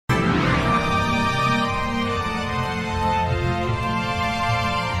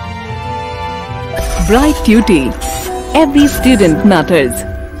Bright Duty. Every student matters.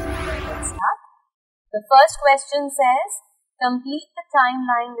 Let's start. The first question says, complete the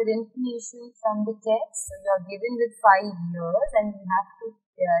timeline with information from the text. So you're given with 5 years and you have to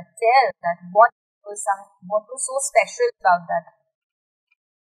tell that what was so special about that.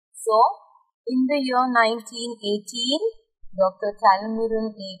 So, in the year 1918, Dr.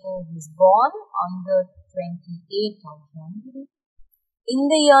 Talimeren A.O. was born on the 28th of January. In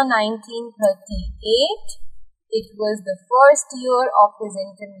the year 1938, it was the first year of his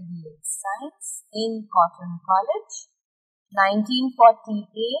intermediate science in Cotton College. 1948,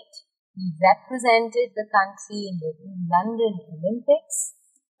 he represented the country in the London Olympics.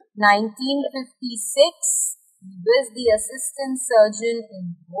 1956, he was the assistant surgeon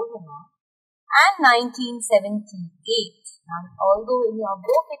in Bologna. And 1978. Now, although in your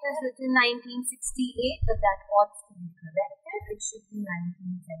book it is written 1968, but that ought to be corrected. It should be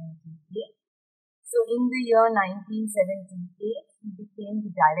 1978. So, in the year 1978, he became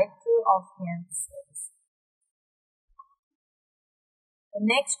the Director of Health Services. The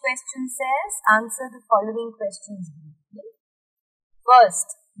next question says, answer the following questions briefly.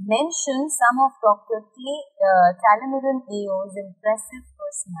 First, mention some of Dr. Talimeren A.O.'s impressive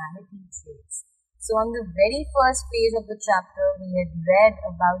personality traits. So, on the very first page of the chapter, we had read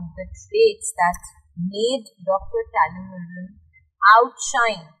about the traits that made Dr. Talimeren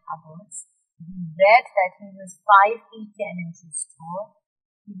outshine others. We read that he was 5 feet 10 inches tall.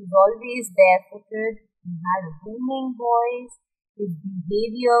 He was always barefooted. He had a booming voice. His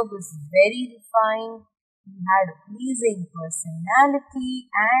behavior was very refined. He had a pleasing personality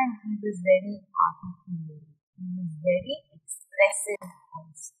and he was very articulate. He was very expressive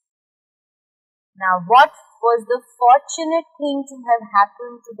also. Now, what was the fortunate thing to have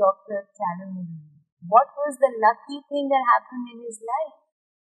happened to Dr. Talimeren? What was the lucky thing that happened in his life?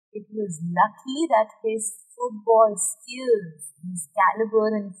 It was lucky that his football skills, his caliber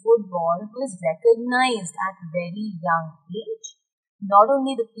in football was recognized at a very young age. Not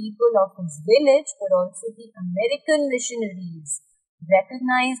only the people of his village, but also the American missionaries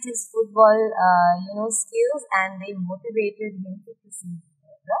recognized his football, skills, and they motivated him to proceed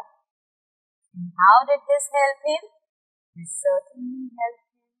further. And how did this help him? This certainly helped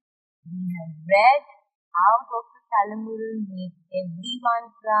him. We have read how Dr. Talimeren made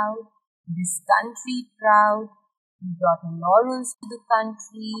everyone proud, this country proud. He brought laurels to the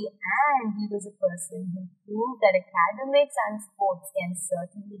country, and he was a person who proved that academics and sports can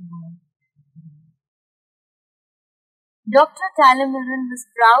certainly go. Dr. Talimeren was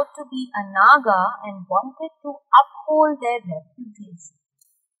proud to be a Naga and wanted to uphold their reputation.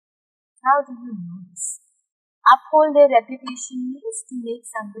 How do you know this? Uphold their reputation means to make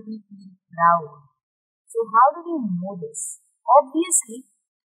somebody feel proud. So how do we know this? Obviously,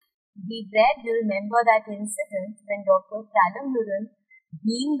 we remember that incident when Dr. Talimeren,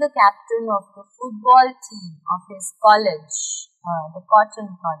 being the captain of the football team of his college, the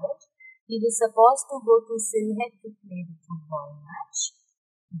Cotton College, he was supposed to go to Sylhet to play the football match,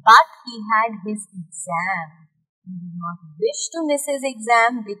 but he had his exam. He did not wish to miss his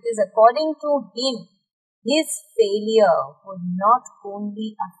exam because according to him, his failure would not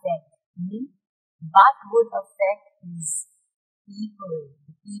only affect him, but would affect his people,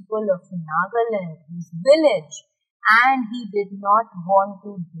 the people of Nagaland, his village, and he did not want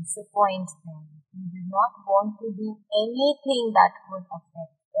to disappoint them. He did not want to do anything that would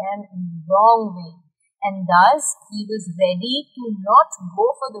affect them in the wrong way, and thus he was ready to not go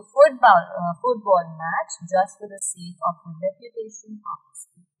for the football match just for the sake of the reputation of his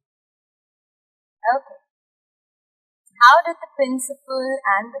people. Okay. How did the principal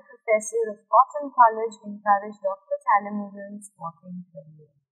and the professor of Cotton College encourage Dr. Talimeren's sporting career?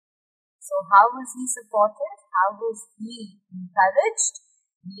 So how was he supported? How was he encouraged?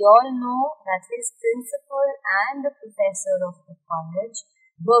 We all know that his principal and the professor of the college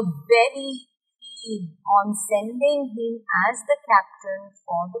were very keen on sending him as the captain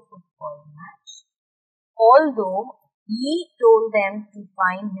for the football match. Although he told them to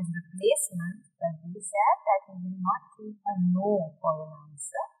find his replacement, but they said that he will not take a no for an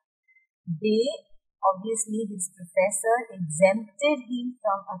answer. Obviously, his professor exempted him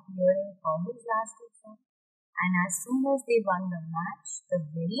from appearing for his last exam. And as soon as they won the match, the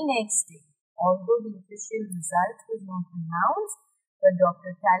very next day, although the official result was not announced, but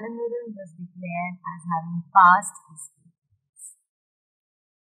Dr. Talimeren was declared as having passed his papers.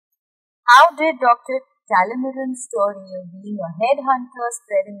 How did Dr. Talimeren's story of being a headhunter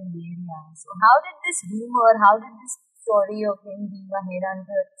spread in the area? So how did this story of him being a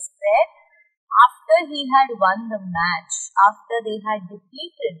headhunter spread? After he had won the match, after they had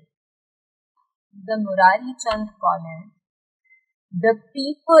defeated the Murari Chand College, the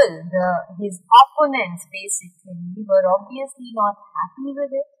people, his opponents basically, were obviously not happy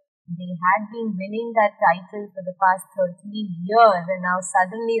with it. They had been winning that title for the past 13 years, and now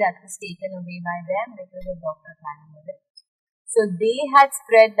suddenly that was taken away by them because of Dr. Talimeren. So they had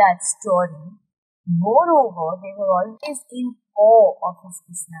spread that story. Moreover, they were always in awe of his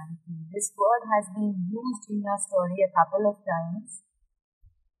personality. This word has been used in your story a couple of times.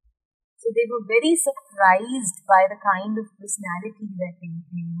 So they were very surprised by the kind of personality that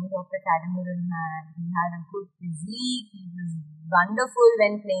Dr. Talimeren had. He had a good physique, he was wonderful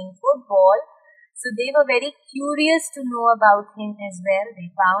when playing football. So they were very curious to know about him as well. They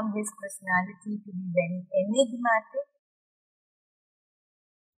found his personality to be very enigmatic.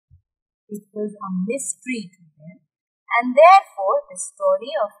 It was a mystery to them. And therefore, the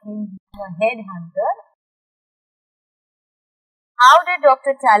story of him being a headhunter. How did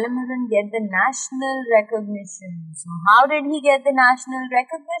Dr. Talimeren get the national recognition? So how did he get the national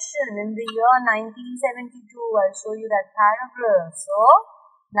recognition? In the year 1972, I'll show you that paragraph. So,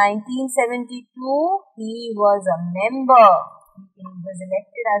 1972, he was a member. He was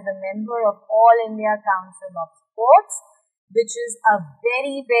elected as a member of All India Council of Sports, which is a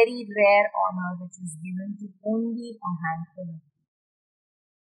very, very rare honor which is given to only a handful of people.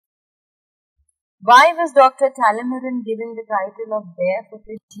 Why was Dr. Talimeren given the title of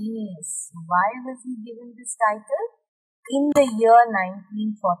Barefooted Genius? Why was he given this title? In the year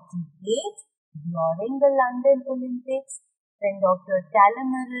 1948, during the London Olympics, when Dr.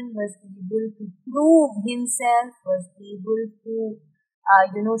 Talimeren was able to prove himself, was able to,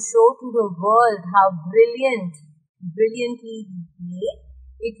 show to the world how brilliantly he played,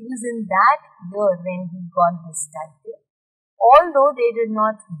 it was in that year when he got this title. Although they did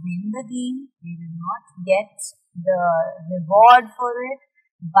not win the game, they did not get the reward for it,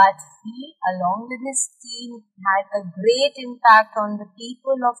 but he, along with his team, had a great impact on the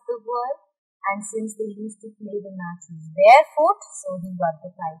people of the world. And since they used to play the matches barefoot, so he got the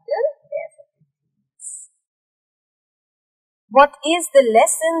title Barefooted Genius. What is the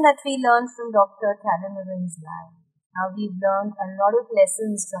lesson that we learned from Dr. Talimeren's life? Now, we've learned a lot of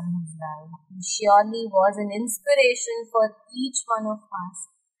lessons from his life. He surely was an inspiration for each one of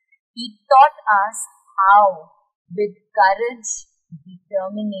us. He taught us how, with courage,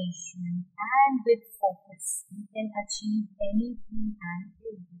 determination, and with focus, we can achieve anything and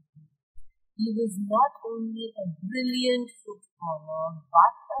everything. He was not only a brilliant footballer,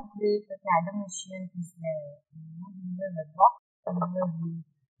 but a great academician as well. He was a doctor, he was the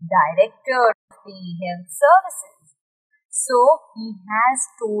director of the health services. So, he has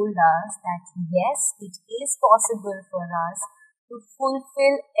told us that yes, it is possible for us to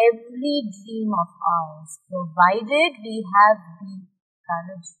fulfill every dream of ours, provided we have the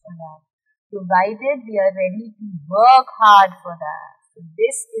courage for that, provided we are ready to work hard for that. So,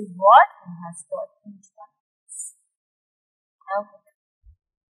 this is what he has taught each one of us. Okay.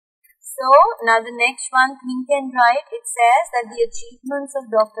 So, now the next one, think and write. It says that the achievements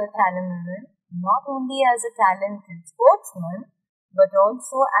of Dr. Talimeren, not only as a talented sportsman, but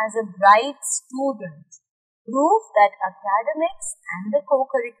also as a bright student, prove that academics and the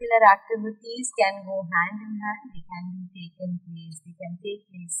co-curricular activities can go hand in hand, they can take place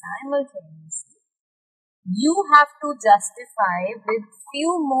simultaneously. You have to justify with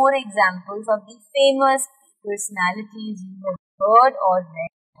few more examples of the famous personalities you have heard or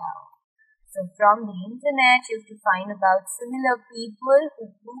read about. So from the internet, you have to find about similar people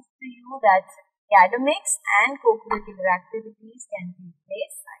who prove to you that academics and co-curricular activities can take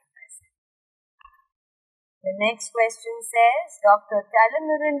place side by side. The next question says, Dr.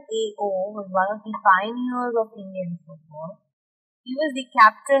 Talimeren A.O. was one of the pioneers of Indian football. He was the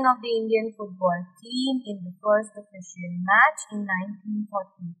captain of the Indian football team in the first official match in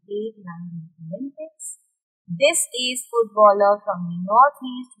 1948 London Olympics. This ace footballer from the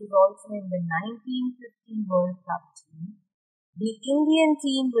Northeast was also in the 1950 World Cup team. The Indian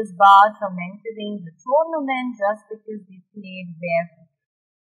team was barred from entering the tournament just because they played barefoot.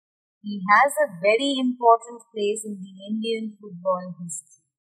 He has a very important place in the Indian football history.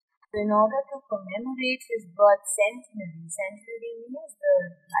 So in order to commemorate his birth centenary means the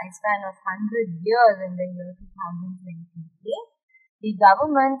lifespan of 100 years in the year 2028, the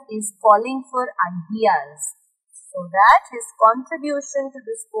government is calling for ideas so that his contribution to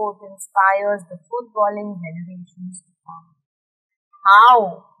the sport inspires the footballing generations to come.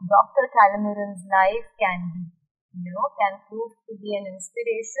 How Dr. Talimeren's life can prove to be an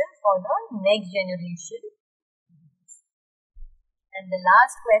inspiration for the next generation. And the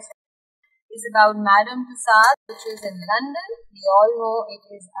last question, is about Madame Tussauds, which is in London. We all know it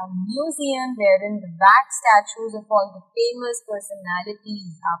is a museum wherein the wax statues of all the famous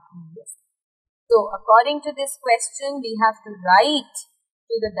personalities are placed. So, according to this question, we have to write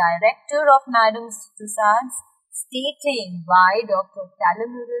to the director of Madame Tussauds stating why Dr.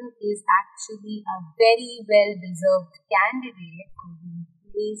 Talimeren is actually a very well-deserved candidate for being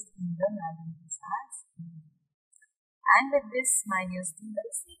placed in the Madame Tussauds museum. And with this, my dear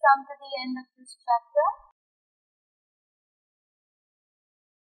students, we come to the end of this chapter.